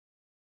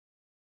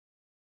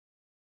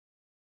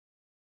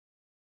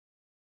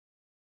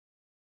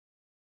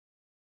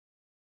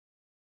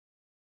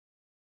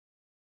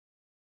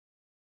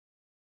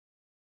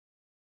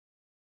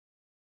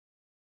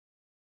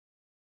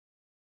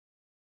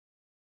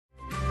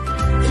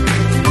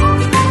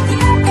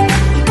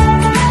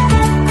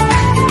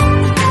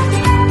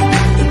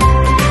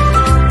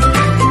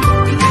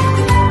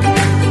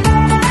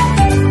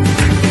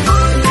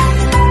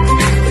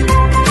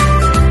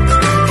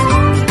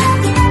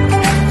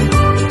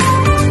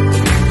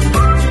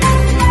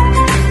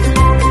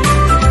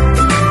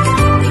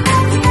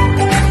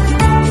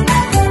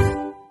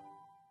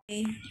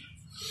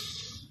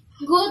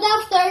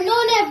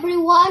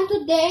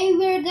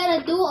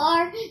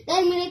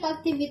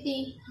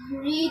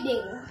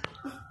Reading.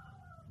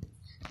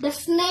 The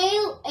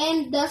Snail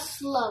and the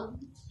Slug.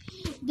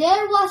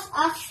 There was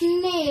a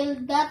snail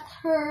that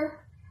her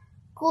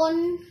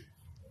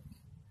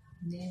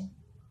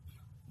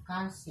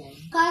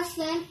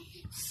cousin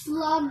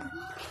Slug,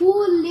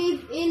 who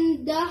lived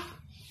in the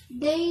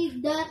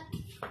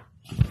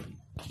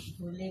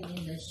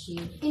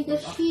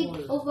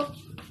shade of a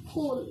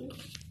pole.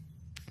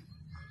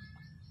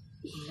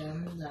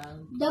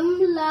 Dumb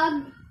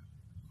lug.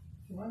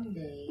 One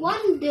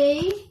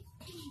day,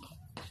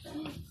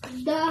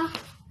 the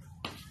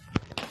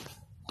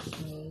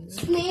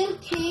snail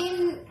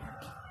came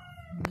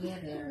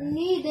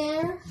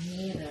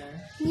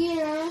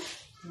nearer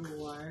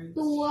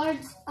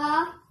towards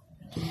a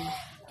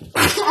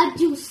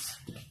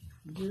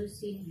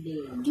juicy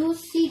day.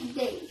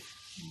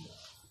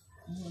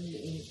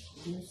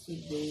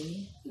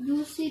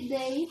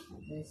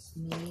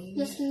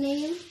 The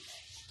snail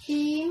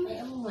came.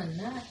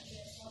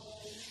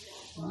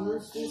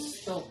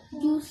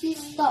 Juicy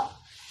stop.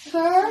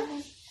 Her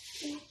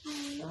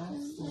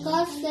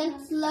cousin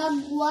Slug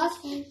was,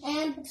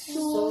 and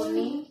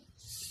soon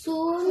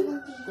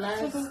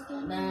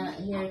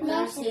her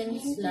cousin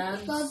Slug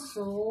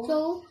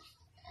saw,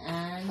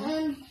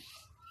 and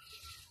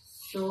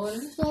soon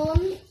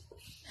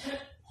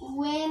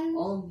when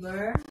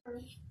over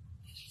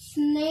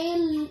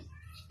snail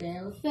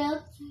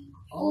felt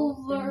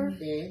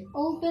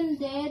open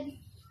dead,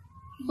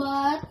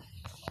 but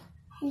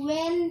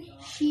when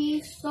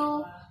she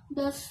saw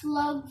the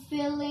slug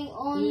feeding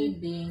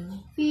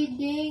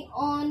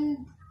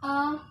on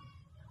a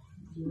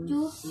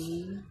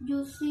juicy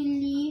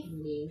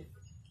leaf,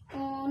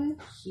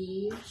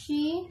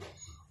 she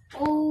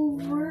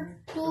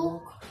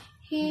overtook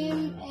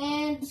him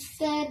and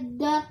said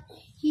that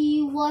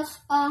he was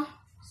a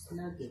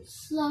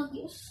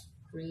sluggish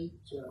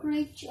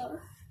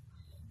creature.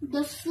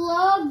 The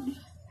slug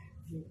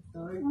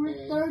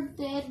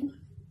retorted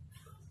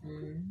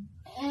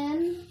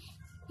and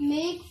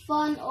made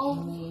fun of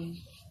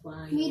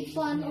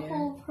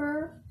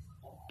her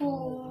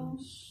home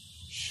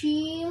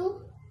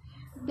shield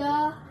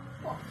that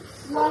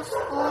was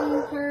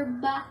on her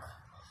back.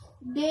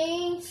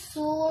 They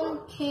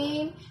soon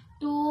came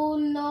to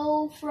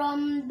know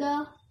from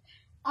the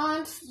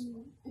ants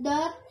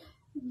that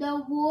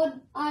the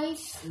wood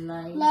lice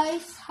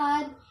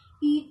had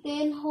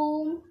eaten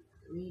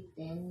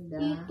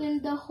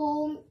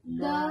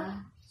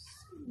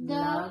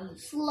the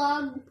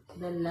slug,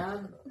 the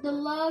log,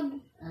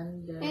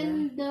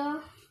 and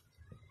the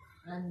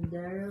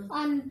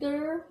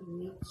under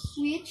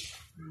which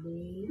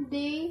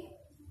they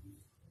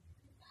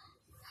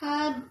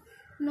had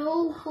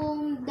no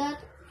home. That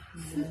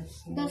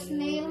the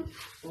snail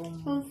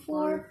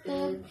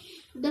comforted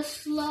the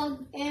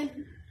slug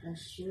and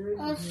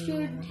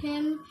assured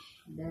him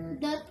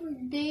that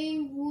they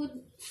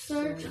would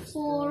search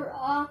for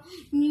a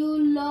new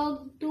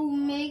log to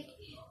make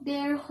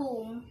their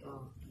home.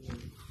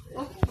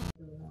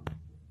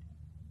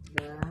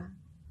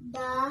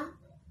 The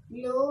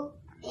blue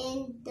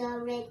and the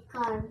red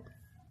car.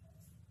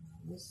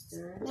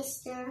 Mr.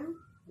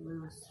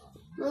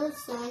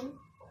 Wilson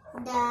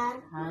that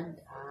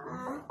had a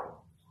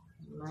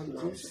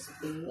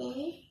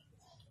majestic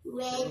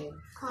red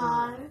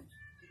car.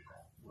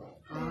 The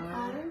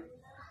car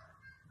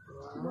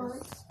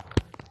was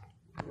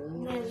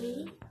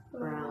very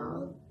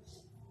proud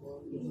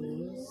of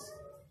his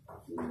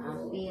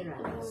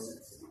appearance.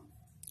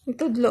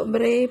 Itudlo,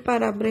 Bre,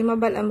 para Bre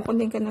mabalam ko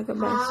din ka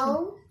nagabasa.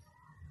 How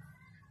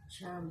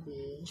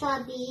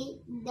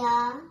chubby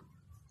the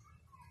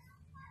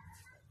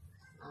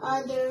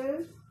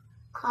other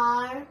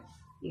car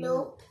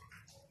looked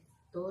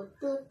to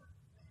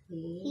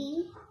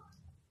he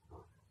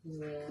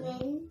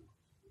when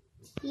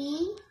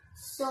he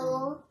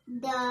saw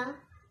the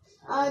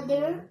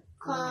other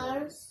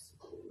cars.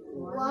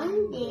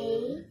 One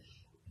day,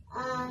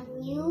 a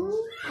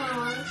new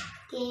car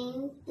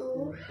came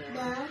to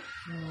the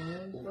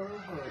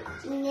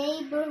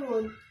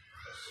neighborhood.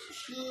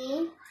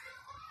 She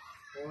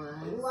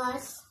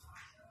was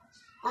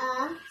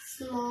a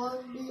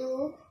small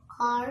blue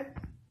car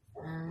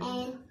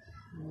and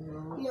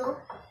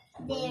looked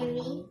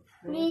very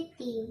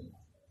pretty.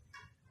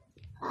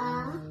 A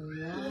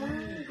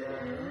young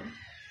girl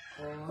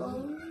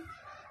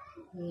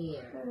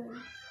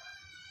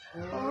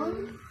on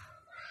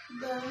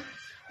the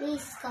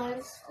race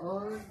cars.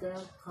 All the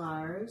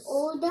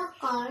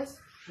cars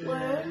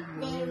were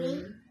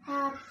very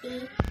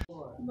happy.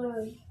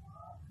 Bird.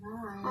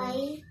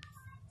 I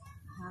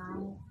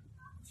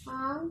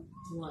found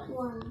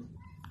one.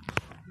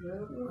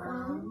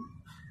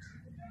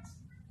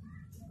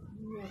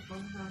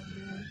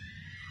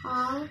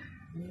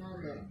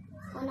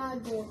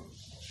 Another.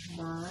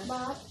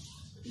 But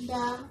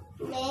the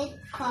red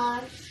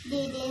car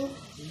did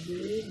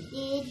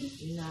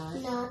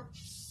not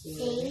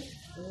say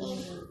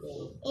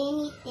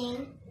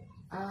anything.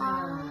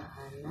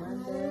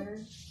 Another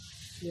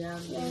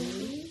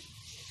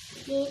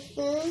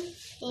little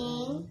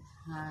thing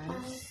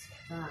has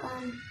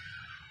come.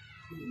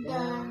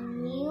 The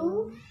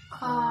new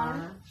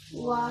car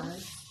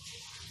was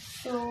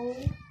so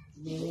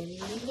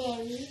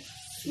very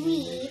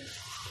sweet,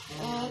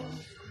 and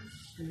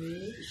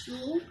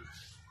she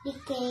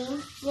became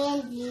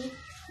friendly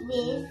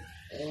with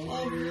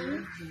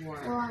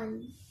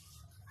everyone.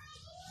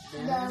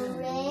 The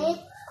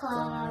red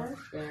car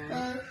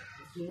felt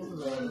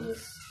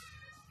jealous,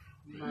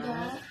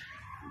 but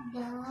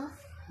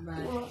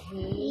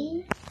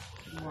he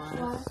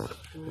was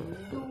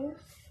too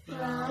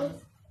proud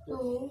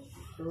to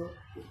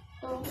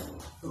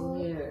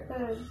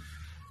her.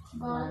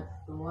 But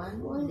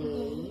one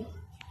day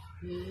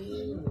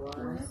he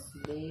was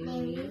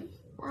very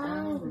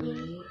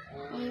angry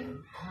and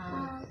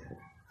thought,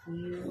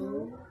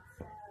 "You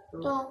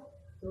talk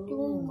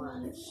too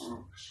much.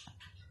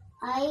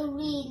 I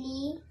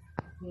really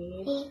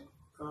hate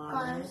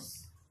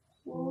cars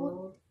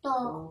who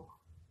talk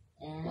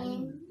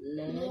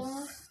endlessly.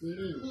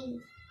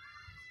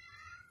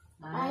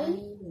 I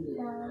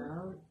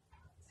love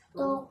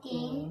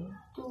talking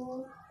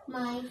to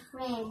my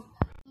friend.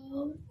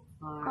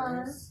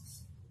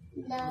 Cars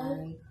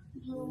like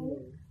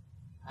you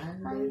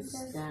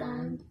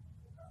understand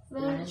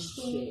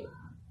friendship,"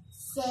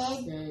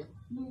 said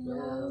the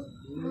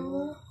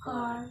blue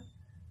car.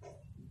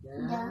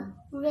 The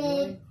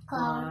red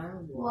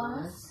car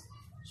was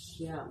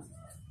shocked.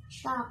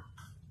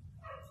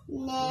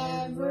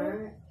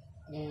 Never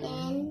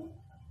in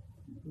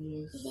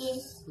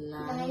his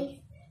life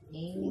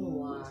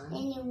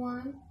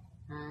anyone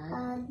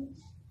had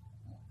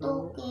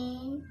talked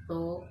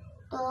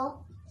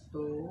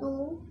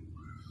to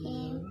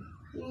him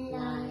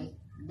like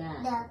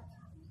that.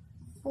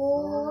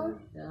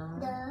 For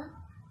the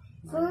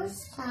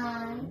first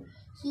time,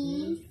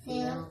 he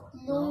felt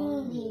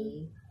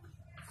lonely.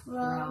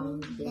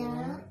 From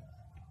there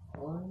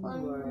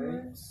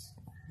onwards,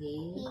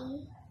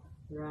 he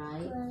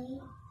tried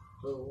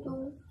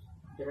to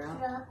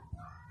drop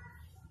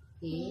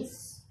his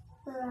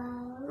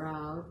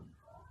proud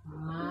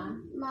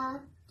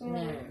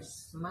manners.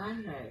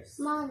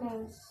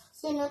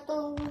 Sino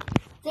tong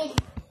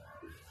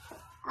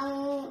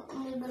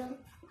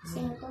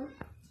sino to?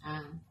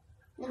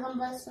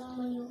 Nagambasa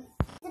mo yung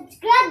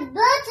subscribe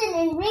button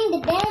and ring the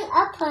bell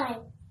up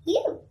high.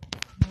 You.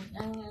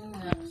 Ang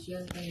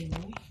action kayo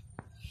mo?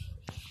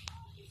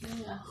 Ang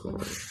action.